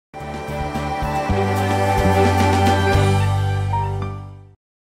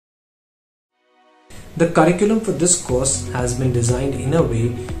The curriculum for this course has been designed in a way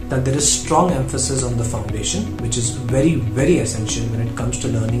that there is strong emphasis on the foundation, which is very essential when it comes to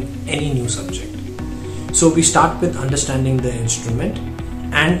learning any new subject. So we start with understanding the instrument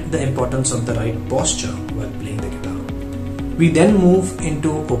and the importance of the right posture while playing the guitar. We then move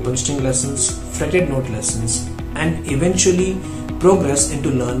into open string lessons, fretted note lessons, and eventually progress into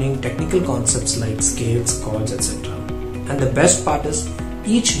learning technical concepts like scales, chords, etc. And the best part is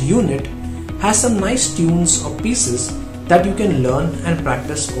each unit has some nice tunes or pieces that you can learn and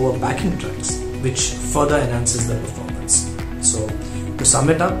practice over backing tracks, which further enhances the performance. So to sum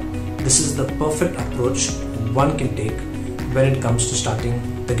it up, this is the perfect approach one can take when it comes to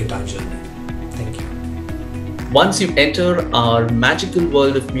starting the guitar journey. Thank you. Once you enter our magical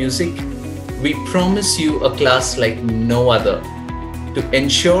world of music, we promise you a class like no other. To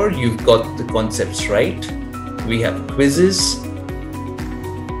ensure you've got the concepts right, we have quizzes,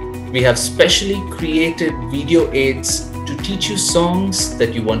 we have specially created video aids to teach you songs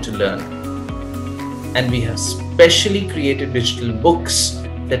that you want to learn. And we have specially created digital books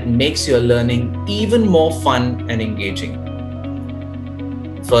that makes your learning even more fun and engaging.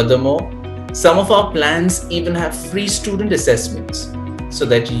 Furthermore, some of our plans even have free student assessments so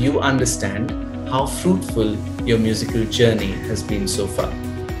that you understand how fruitful your musical journey has been so far.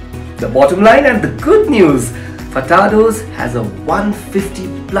 The bottom line and the good news, Furtados has a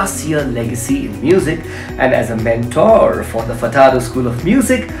 150+ year legacy in music, and as a mentor for the Furtados School of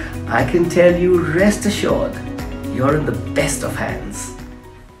Music, I can tell you, rest assured, you're in the best of hands.